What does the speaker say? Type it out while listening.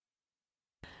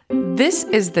This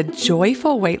is the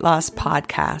Joyful Weight Loss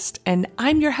Podcast, and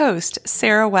I'm your host,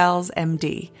 Sarah Wells,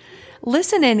 MD.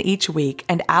 Listen in each week,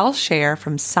 and I'll share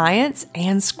from science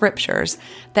and scriptures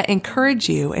that encourage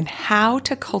you in how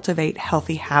to cultivate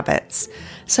healthy habits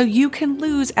so you can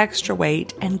lose extra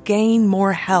weight and gain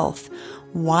more health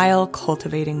while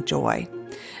cultivating joy.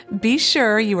 Be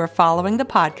sure you are following the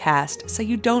podcast so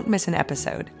you don't miss an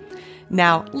episode.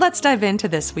 Now, let's dive into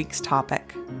this week's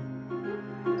topic.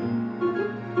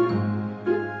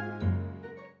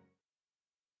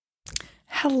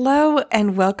 Hello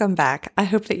and welcome back. I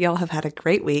hope that y'all have had a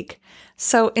great week.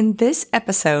 So in this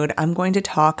episode, I'm going to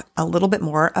talk a little bit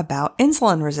more about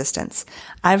insulin resistance.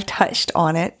 I've touched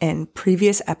on it in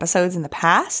previous episodes in the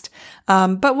past,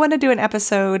 but want to do an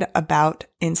episode about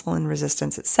insulin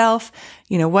resistance itself.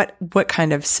 You know, what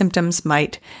kind of symptoms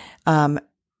might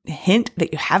hint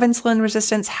that you have insulin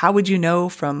resistance? How would you know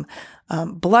from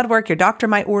blood work your doctor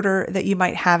might order that you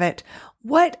might have it?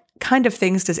 What kind of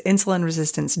things does insulin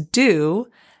resistance do,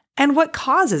 and what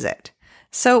causes it?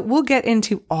 So we'll get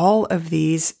into all of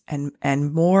these and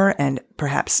more, and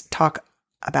perhaps talk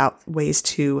about ways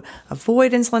to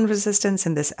avoid insulin resistance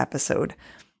in this episode.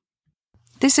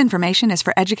 This information is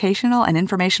for educational and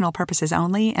informational purposes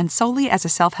only and solely as a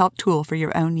self-help tool for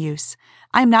your own use.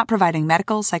 I am not providing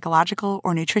medical, psychological,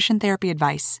 or nutrition therapy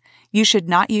advice. You should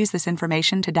not use this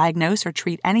information to diagnose or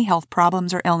treat any health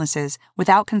problems or illnesses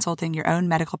without consulting your own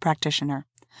medical practitioner.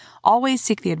 Always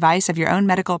seek the advice of your own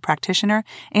medical practitioner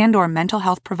and/or mental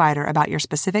health provider about your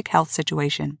specific health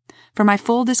situation. For my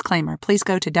full disclaimer, please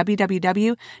go to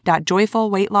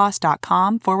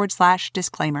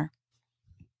www.joyfulweightloss.com/disclaimer.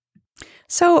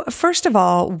 So first of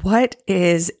all, what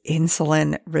is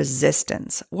insulin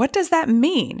resistance? What does that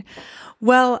mean?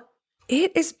 Well,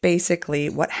 it is basically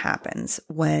what happens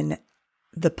when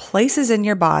the places in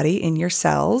your body, in your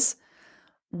cells,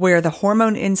 where the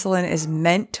hormone insulin is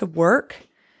meant to work,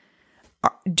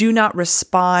 do not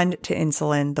respond to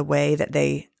insulin the way that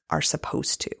they are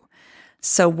supposed to.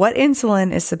 So what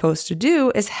insulin is supposed to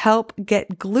do is help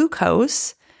get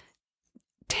glucose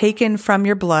taken from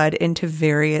your blood into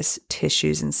various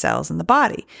tissues and cells in the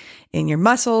body, in your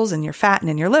muscles, in your fat, and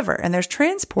in your liver. And there's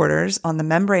transporters on the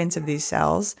membranes of these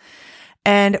cells.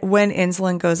 And when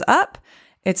insulin goes up,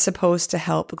 it's supposed to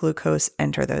help glucose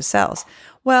enter those cells.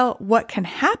 Well, what can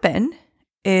happen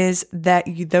is that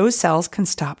those cells can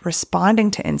stop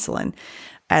responding to insulin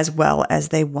as well as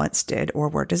they once did or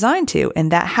were designed to.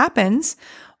 And that happens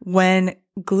when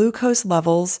glucose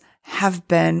levels have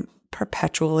been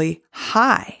perpetually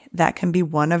high. That can be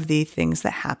one of the things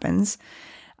that happens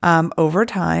over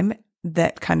time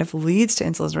that kind of leads to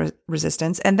insulin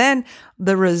resistance. And then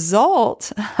the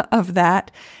result of that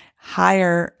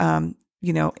higher,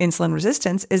 insulin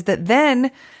resistance is that then,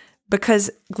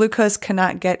 because glucose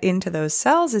cannot get into those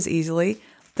cells as easily,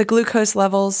 the glucose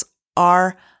levels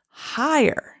are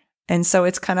higher. And so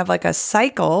it's kind of like a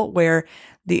cycle where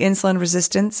the insulin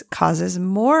resistance causes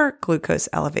more glucose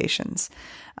elevations.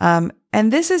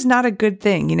 And this is not a good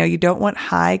thing. You know, you don't want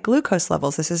high glucose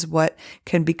levels. This is what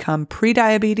can become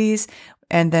prediabetes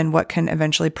and then what can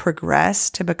eventually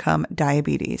progress to become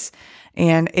diabetes.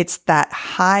 And it's that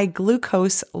high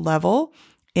glucose level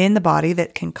in the body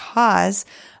that can cause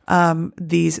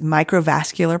these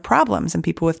microvascular problems in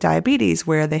people with diabetes,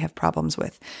 where they have problems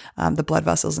with the blood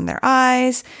vessels in their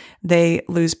eyes. They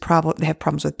have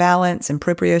problems with balance and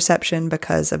proprioception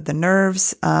because of the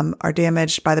nerves are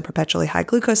damaged by the perpetually high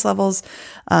glucose levels.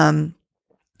 The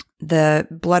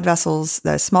blood vessels,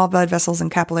 the small blood vessels and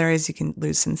capillaries, you can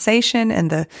lose sensation in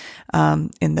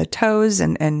the toes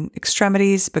and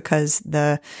extremities because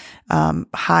the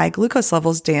high glucose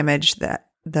levels damage the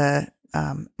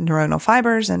neuronal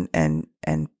fibers and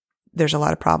there's a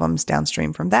lot of problems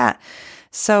downstream from that.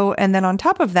 So, and then on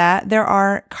top of that, there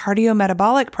are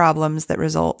cardiometabolic problems that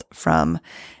result from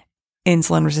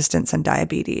insulin resistance and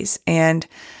diabetes. And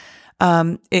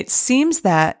it seems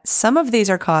that some of these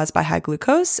are caused by high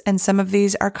glucose and some of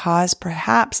these are caused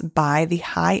perhaps by the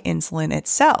high insulin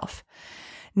itself.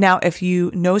 Now, if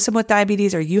you know someone with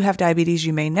diabetes or you have diabetes,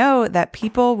 you may know that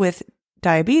people with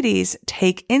diabetes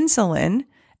take insulin,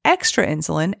 extra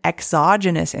insulin,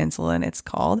 exogenous insulin, it's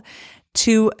called,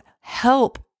 to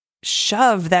help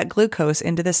shove that glucose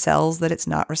into the cells that it's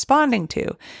not responding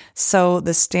to. So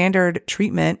the standard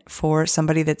treatment for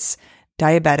somebody that's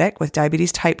diabetic with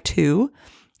diabetes type 2,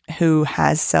 who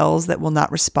has cells that will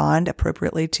not respond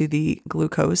appropriately to the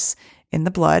glucose in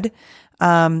the blood,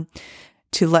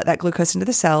 to let that glucose into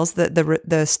the cells,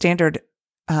 the standard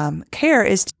care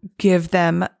is to give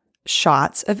them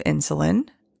shots of insulin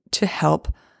to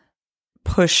help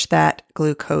push that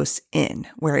glucose in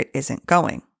where it isn't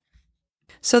going.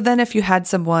 So then if you had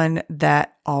someone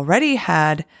that already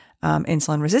had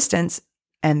insulin resistance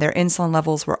and their insulin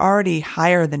levels were already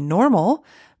higher than normal,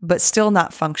 but still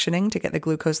not functioning to get the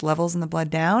glucose levels in the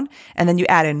blood down, and then you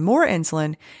add in more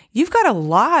insulin, you've got a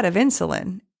lot of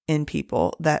insulin in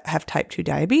people that have type 2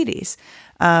 diabetes.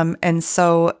 And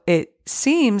so it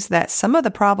seems that some of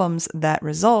the problems that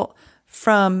result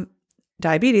from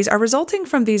diabetes are resulting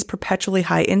from these perpetually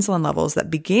high insulin levels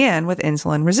that began with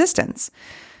insulin resistance.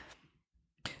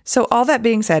 So all that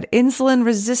being said, insulin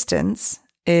resistance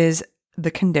is the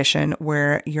condition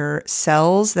where your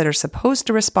cells that are supposed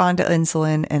to respond to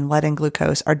insulin and let in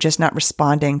glucose are just not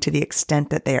responding to the extent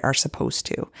that they are supposed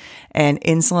to. And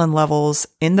insulin levels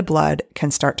in the blood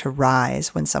can start to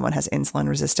rise when someone has insulin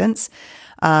resistance.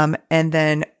 And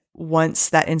then once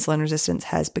that insulin resistance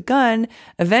has begun,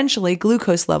 eventually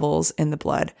glucose levels in the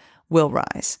blood will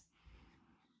rise.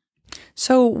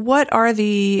 So what are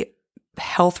the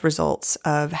health results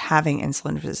of having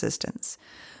insulin resistance?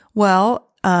 Well,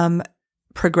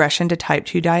 progression to type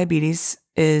 2 diabetes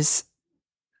is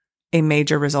a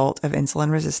major result of insulin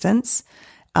resistance.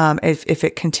 If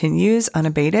it continues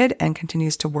unabated and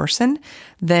continues to worsen,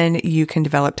 then you can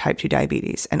develop type 2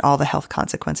 diabetes and all the health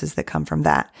consequences that come from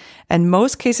that. And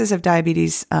most cases of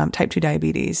diabetes, type 2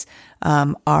 diabetes,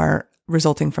 are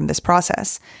resulting from this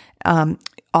process.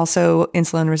 Also,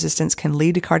 insulin resistance can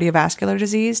lead to cardiovascular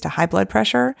disease, to high blood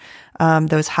pressure.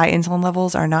 Those high insulin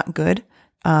levels are not good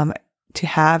to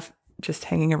have just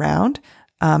hanging around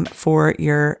for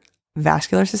your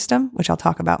vascular system, which I'll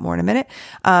talk about more in a minute.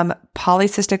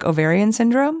 Polycystic ovarian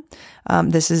syndrome.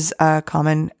 This is a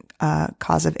common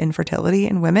cause of infertility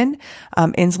in women.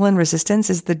 Insulin resistance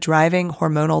is the driving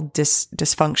hormonal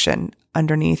dysfunction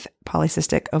underneath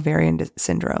polycystic ovarian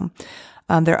syndrome.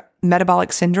 There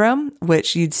metabolic syndrome,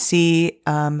 which you'd see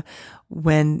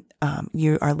when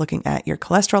you are looking at your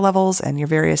cholesterol levels and your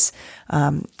various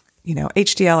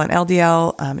HDL and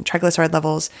LDL and triglyceride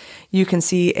levels. You can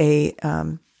see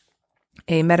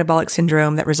a metabolic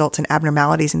syndrome that results in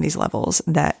abnormalities in these levels.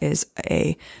 That is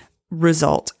a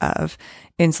result of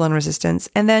insulin resistance.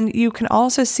 And then you can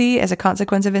also see, as a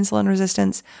consequence of insulin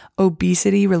resistance,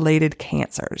 obesity-related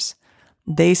cancers.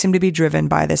 They seem to be driven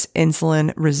by this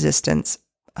insulin resistance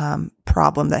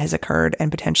problem that has occurred,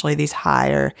 and potentially these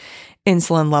higher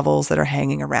insulin levels that are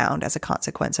hanging around as a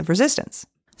consequence of resistance.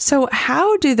 So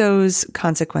how do those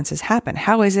consequences happen?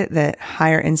 How is it that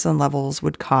higher insulin levels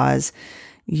would cause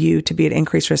you to be at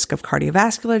increased risk of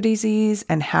cardiovascular disease?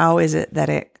 And how is it that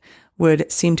it would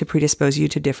seem to predispose you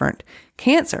to different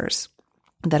cancers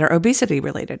that are obesity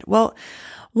related? Well,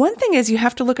 one thing is you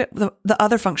have to look at the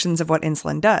other functions of what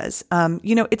insulin does.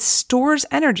 It stores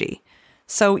energy.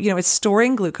 So, it's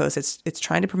storing glucose. It's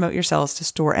trying to promote your cells to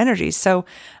store energy. So,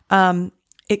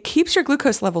 it keeps your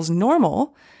glucose levels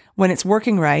normal when it's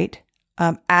working right,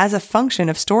 as a function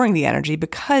of storing the energy,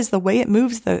 because the way it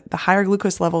moves the higher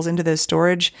glucose levels into those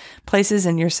storage places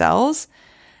in your cells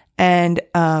and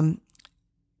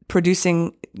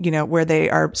producing, where they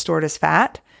are stored as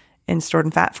fat and stored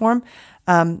in fat form,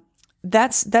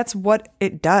 that's what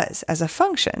it does as a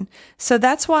function. So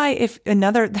that's why if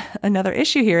another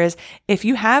issue here is if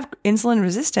you have insulin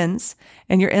resistance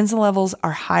and your insulin levels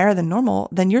are higher than normal,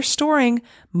 then you're storing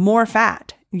more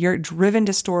fat. You're driven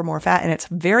to store more fat, and it's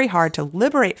very hard to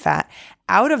liberate fat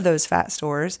out of those fat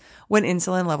stores when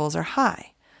insulin levels are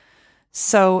high.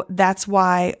 So that's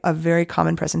why a very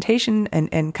common presentation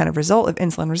and kind of result of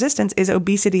insulin resistance is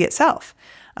obesity itself.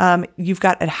 You've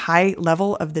got a high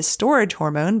level of this storage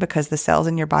hormone because the cells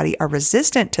in your body are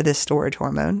resistant to this storage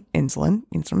hormone, insulin.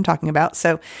 That's what I'm talking about.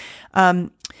 So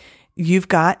you've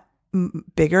got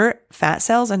bigger fat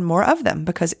cells and more of them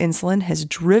because insulin has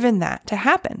driven that to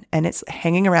happen, and it's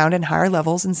hanging around in higher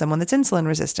levels in someone that's insulin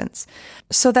resistant.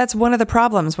 So that's one of the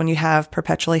problems when you have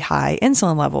perpetually high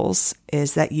insulin levels,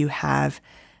 is that you have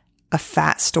a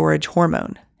fat storage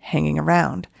hormone hanging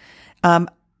around.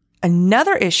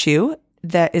 Another issue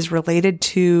that is related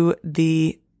to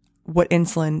what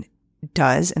insulin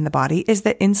does in the body is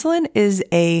that insulin is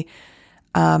a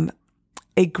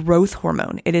growth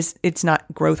hormone. It's not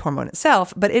growth hormone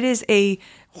itself, but it is a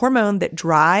hormone that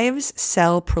drives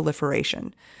cell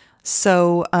proliferation.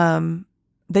 So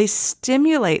they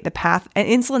stimulate the path, and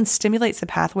insulin stimulates the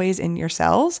pathways in your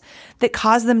cells that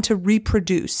cause them to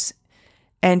reproduce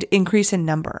and increase in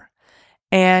number.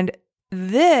 And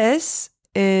this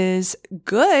is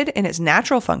good in its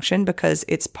natural function because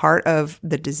it's part of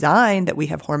the design that we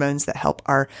have hormones that help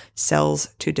our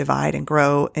cells to divide and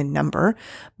grow in number.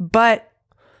 But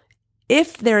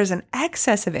if there is an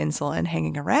excess of insulin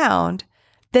hanging around,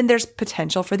 then there's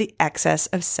potential for the excess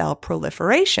of cell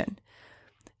proliferation.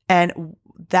 And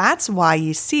that's why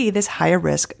you see this higher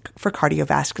risk for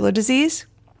cardiovascular disease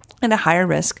and a higher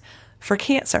risk for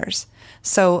cancers.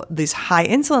 So these high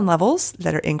insulin levels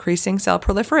that are increasing cell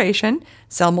proliferation,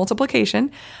 cell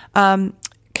multiplication, can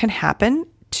happen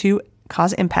to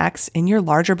cause impacts in your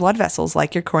larger blood vessels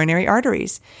like your coronary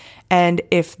arteries. And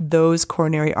if those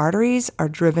coronary arteries are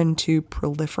driven to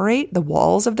proliferate, the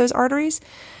walls of those arteries,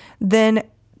 then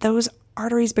those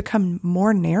arteries become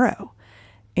more narrow.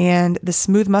 And the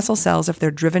smooth muscle cells, if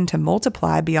they're driven to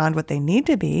multiply beyond what they need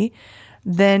to be,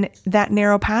 then that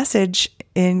narrow passage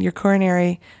in your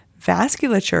coronary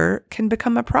vasculature can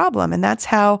become a problem. And that's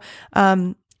how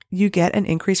you get an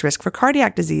increased risk for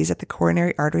cardiac disease at the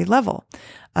coronary artery level.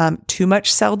 Too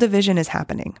much cell division is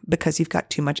happening because you've got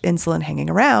too much insulin hanging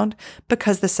around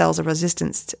because the cells are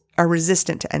resistant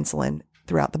to insulin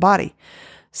throughout the body.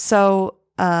 So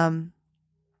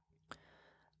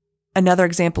another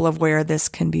example of where this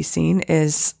can be seen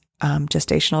is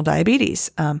gestational diabetes.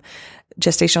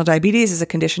 Gestational diabetes is a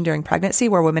condition during pregnancy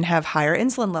where women have higher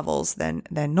insulin levels than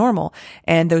normal.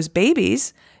 And those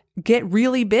babies get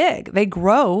really big. They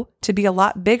grow to be a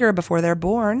lot bigger before they're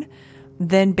born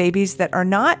than babies that are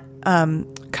not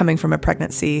coming from a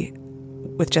pregnancy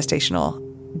with gestational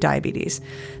diabetes.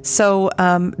 So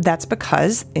that's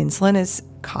because insulin is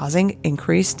causing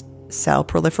increased cell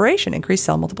proliferation, increased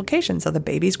cell multiplication. So the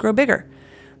babies grow bigger.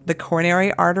 The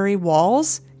coronary artery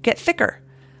walls get thicker.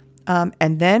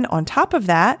 And then on top of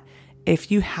that,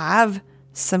 if you have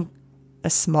a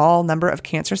small number of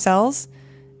cancer cells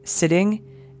sitting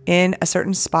in a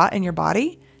certain spot in your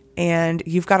body, and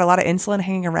you've got a lot of insulin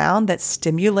hanging around that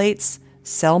stimulates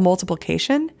cell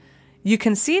multiplication, you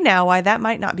can see now why that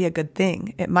might not be a good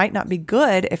thing. It might not be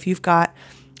good if you've got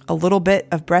a little bit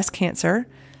of breast cancer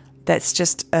that's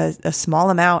just a small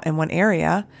amount in one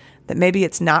area, that maybe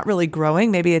it's not really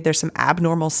growing. Maybe there's some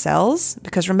abnormal cells,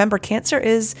 because remember, cancer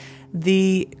is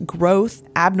the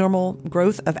abnormal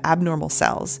growth of abnormal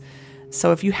cells.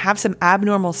 So if you have some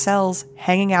abnormal cells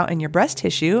hanging out in your breast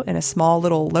tissue in a small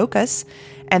little locus,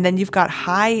 and then you've got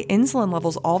high insulin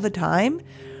levels all the time,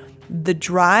 the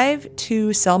drive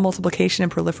to cell multiplication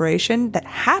and proliferation that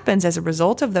happens as a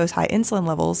result of those high insulin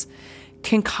levels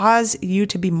can cause you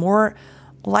to be more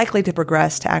likely to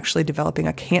progress to actually developing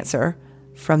a cancer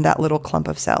from that little clump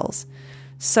of cells.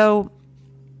 So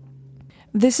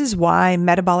this is why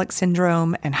metabolic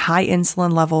syndrome and high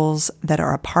insulin levels that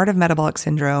are a part of metabolic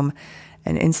syndrome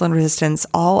and insulin resistance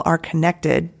all are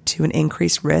connected to an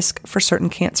increased risk for certain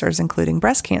cancers, including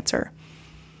breast cancer.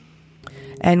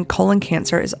 And colon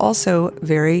cancer is also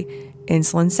very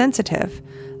insulin sensitive.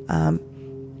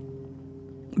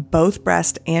 Both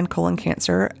breast and colon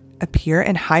cancer appear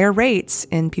in higher rates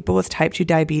in people with type 2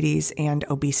 diabetes and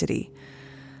obesity.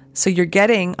 So you're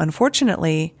getting,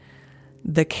 unfortunately,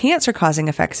 the cancer-causing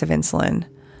effects of insulin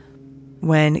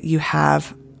when you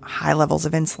have high levels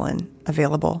of insulin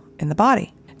available in the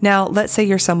body. Now, let's say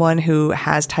you're someone who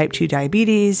has type 2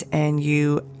 diabetes and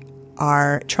you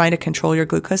are trying to control your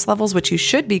glucose levels, which you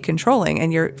should be controlling,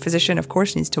 and your physician, of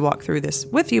course, needs to walk through this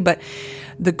with you. But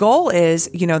the goal is,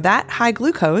 that high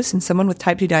glucose in someone with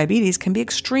type 2 diabetes can be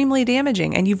extremely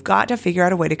damaging, and you've got to figure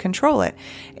out a way to control it.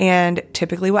 And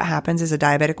typically what happens is a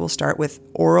diabetic will start with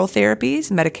oral therapies,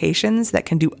 medications that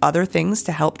can do other things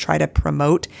to help try to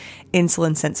promote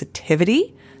insulin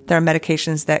sensitivity. There are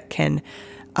medications that can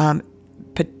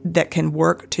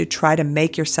work to try to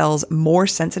make your cells more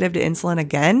sensitive to insulin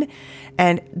again.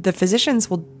 And the physicians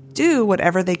will do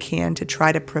whatever they can to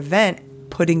try to prevent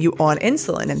putting you on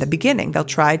insulin in the beginning. They'll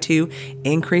try to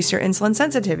increase your insulin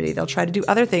sensitivity. They'll try to do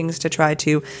other things to try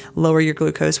to lower your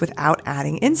glucose without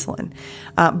adding insulin.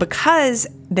 Because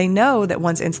they know that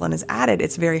once insulin is added,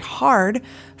 it's very hard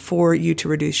for you to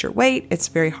reduce your weight. It's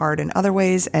very hard in other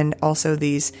ways, and also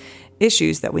these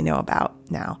issues that we know about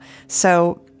now.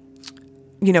 So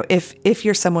if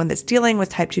you're someone that's dealing with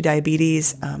type 2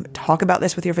 diabetes, talk about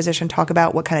this with your physician, talk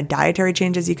about what kind of dietary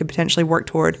changes you could potentially work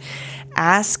toward.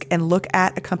 Ask and look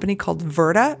at a company called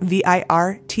Virta,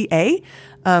 Virta.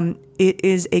 It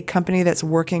is a company that's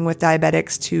working with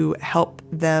diabetics to help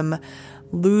them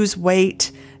lose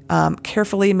weight,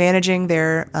 carefully managing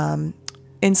their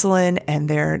insulin and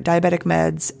their diabetic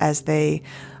meds as they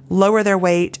lower their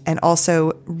weight, and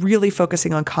also really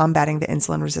focusing on combating the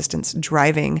insulin resistance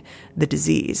driving the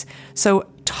disease. So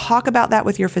talk about that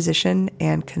with your physician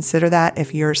and consider that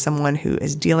if you're someone who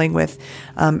is dealing with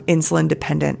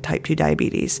insulin-dependent type 2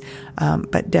 diabetes.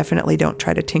 But definitely don't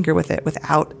try to tinker with it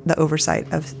without the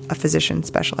oversight of a physician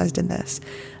specialized in this.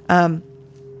 But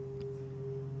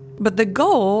the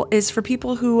goal is for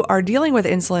people who are dealing with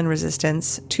insulin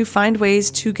resistance to find ways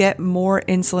to get more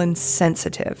insulin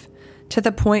sensitive, to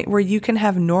the point where you can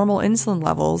have normal insulin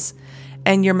levels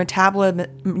and your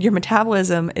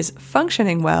metabolism is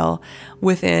functioning well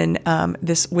within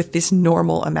this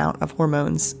normal amount of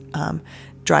hormones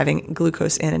driving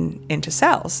glucose into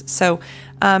cells. So,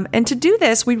 and to do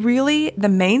this, the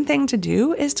main thing to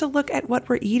do is to look at what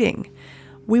we're eating.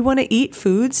 We want to eat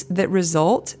foods that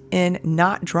result in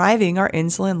not driving our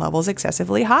insulin levels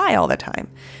excessively high all the time.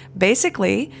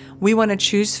 Basically, we want to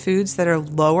choose foods that are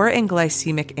lower in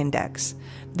glycemic index.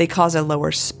 They cause a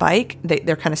lower spike.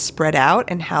 They're kind of spread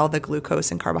out in how the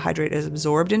glucose and carbohydrate is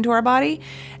absorbed into our body.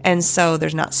 And so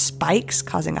there's not spikes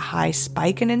causing a high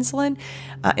spike in insulin,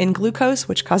 in glucose,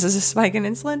 which causes a spike in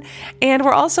insulin. And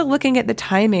we're also looking at the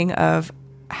timing of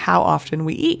how often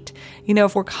we eat.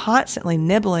 If we're constantly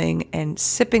nibbling and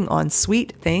sipping on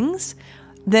sweet things,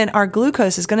 then our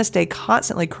glucose is going to stay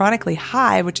constantly chronically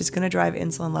high, which is going to drive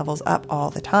insulin levels up all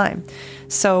the time.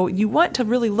 So you want to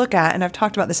really look at, and I've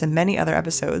talked about this in many other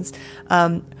episodes,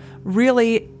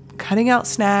 really cutting out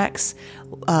snacks,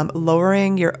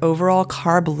 lowering your overall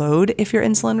carb load if you're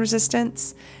insulin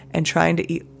resistant, and trying to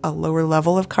eat a lower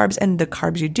level of carbs. And the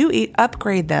carbs you do eat,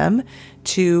 upgrade them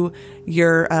to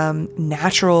your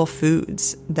natural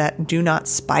foods that do not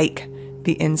spike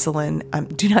the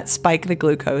insulin, do not spike the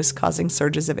glucose, causing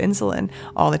surges of insulin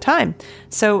all the time.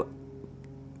 So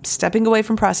stepping away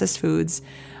from processed foods,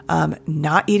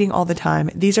 not eating all the time,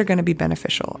 these are going to be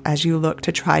beneficial as you look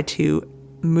to try to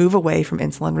move away from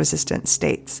insulin resistant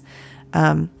states.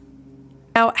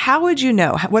 Now, how would you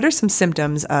know? What are some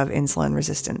symptoms of insulin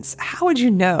resistance? How would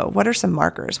you know? What are some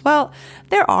markers? Well,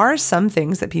 there are some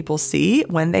things that people see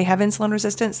when they have insulin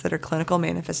resistance that are clinical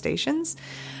manifestations.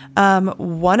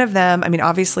 One of them,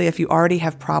 obviously, if you already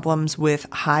have problems with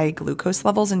high glucose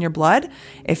levels in your blood,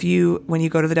 when you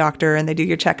go to the doctor and they do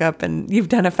your checkup and you've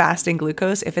done a fasting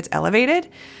glucose, if it's elevated,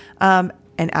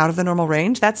 and out of the normal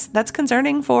range, that's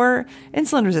concerning for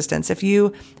insulin resistance.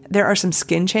 There are some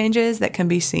skin changes that can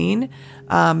be seen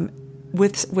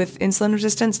with insulin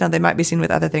resistance. Now, they might be seen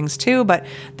with other things too, but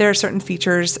there are certain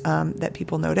features that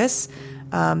people notice.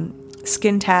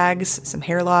 Skin tags, some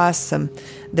hair loss,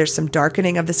 there's some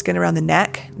darkening of the skin around the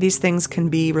neck. These things can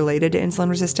be related to insulin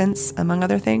resistance, among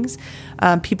other things.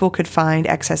 People could find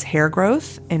excess hair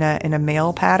growth in a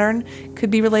male pattern, could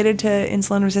be related to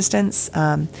insulin resistance.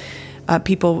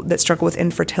 People that struggle with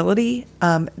infertility.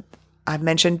 I've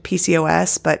mentioned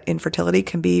PCOS, but infertility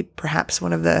can be perhaps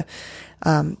one of the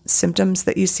symptoms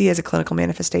that you see as a clinical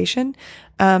manifestation.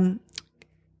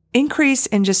 Increase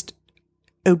in just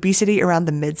obesity around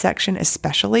the midsection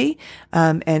especially,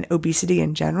 and obesity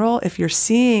in general. If you're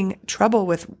seeing trouble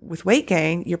with weight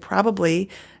gain, you're probably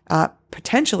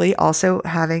potentially also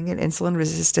having an insulin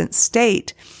resistant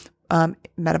state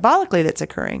metabolically that's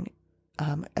occurring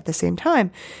at the same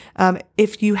time.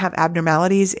 If you have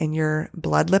abnormalities in your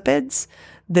blood lipids,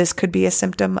 this could be a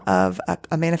symptom of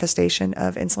a manifestation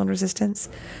of insulin resistance.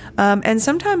 And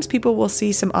sometimes people will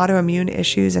see some autoimmune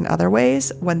issues in other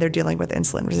ways when they're dealing with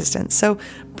insulin resistance. So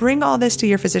bring all this to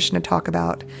your physician to talk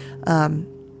about.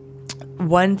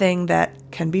 One thing that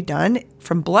can be done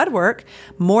from blood work,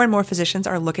 more and more physicians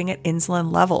are looking at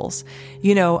insulin levels.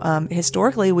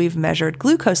 Historically, we've measured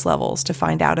glucose levels to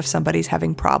find out if somebody's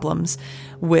having problems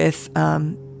with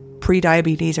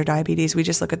pre-diabetes or diabetes. We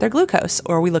just look at their glucose,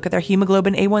 or we look at their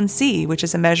hemoglobin A1C, which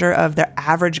is a measure of their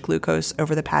average glucose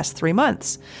over the past 3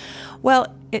 months.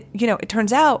 Well, it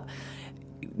turns out,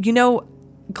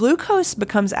 glucose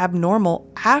becomes abnormal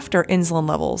after insulin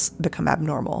levels become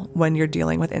abnormal when you're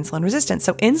dealing with insulin resistance.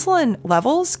 So insulin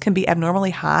levels can be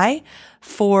abnormally high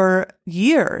for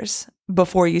years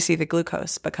before you see the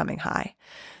glucose becoming high.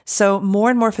 So more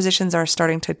and more physicians are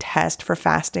starting to test for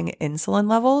fasting insulin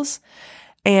levels.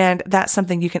 And that's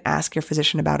something you can ask your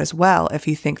physician about as well if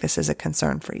you think this is a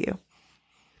concern for you.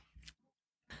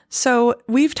 So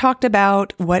we've talked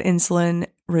about what insulin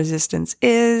resistance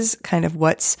is, kind of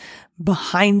what's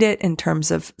behind it in terms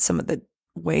of some of the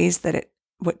ways that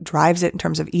what drives it in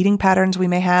terms of eating patterns we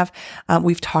may have.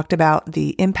 We've talked about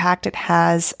the impact it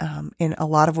has in a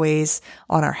lot of ways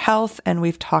on our health. And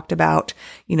we've talked about,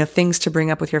 things to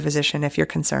bring up with your physician if you're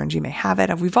concerned you may have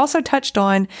it. We've also touched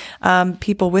on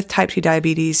people with type 2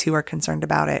 diabetes who are concerned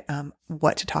about it,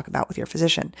 what to talk about with your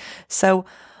physician. So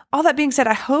all that being said,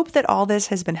 I hope that all this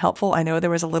has been helpful. I know there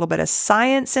was a little bit of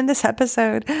science in this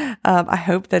episode. I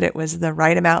hope that it was the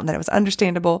right amount and that it was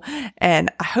understandable. And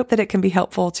I hope that it can be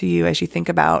helpful to you as you think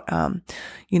about,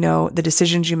 the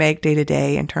decisions you make day to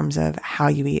day in terms of how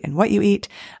you eat and what you eat,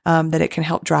 that it can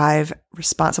help drive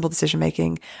responsible decision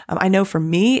making. I know for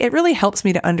me, it really helps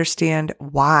me to understand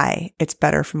why it's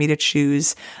better for me to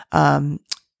choose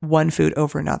one food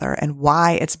over another and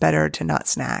why it's better to not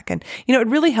snack. And, it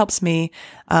really helps me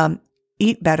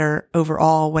eat better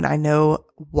overall when I know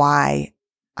why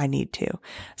I need to.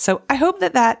 So I hope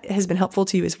that has been helpful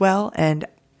to you as well. And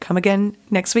come again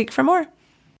next week for more.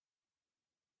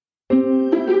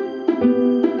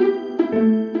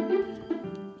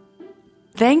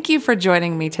 Thank you for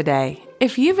joining me today.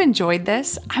 If you've enjoyed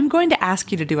this, I'm going to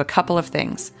ask you to do a couple of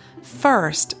things.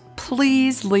 First,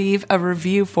 please leave a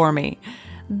review for me.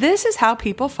 This is how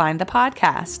people find the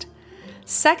podcast.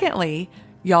 Secondly,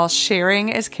 y'all, sharing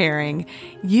is caring.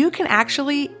 You can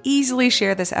actually easily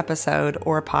share this episode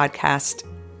or podcast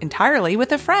entirely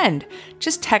with a friend.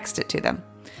 Just text it to them.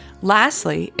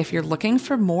 Lastly, if you're looking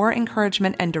for more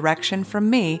encouragement and direction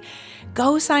from me,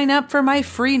 go sign up for my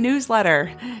free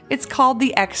newsletter. It's called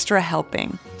The Extra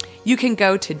Helping. You can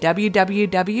go to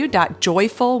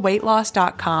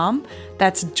www.joyfulweightloss.com.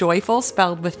 That's joyful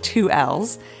spelled with 2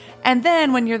 L's. And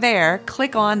then when you're there,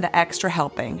 click on The Extra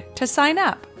Helping to sign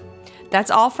up. That's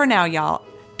all for now, y'all.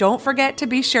 Don't forget to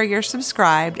be sure you're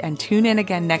subscribed and tune in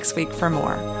again next week for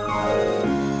more.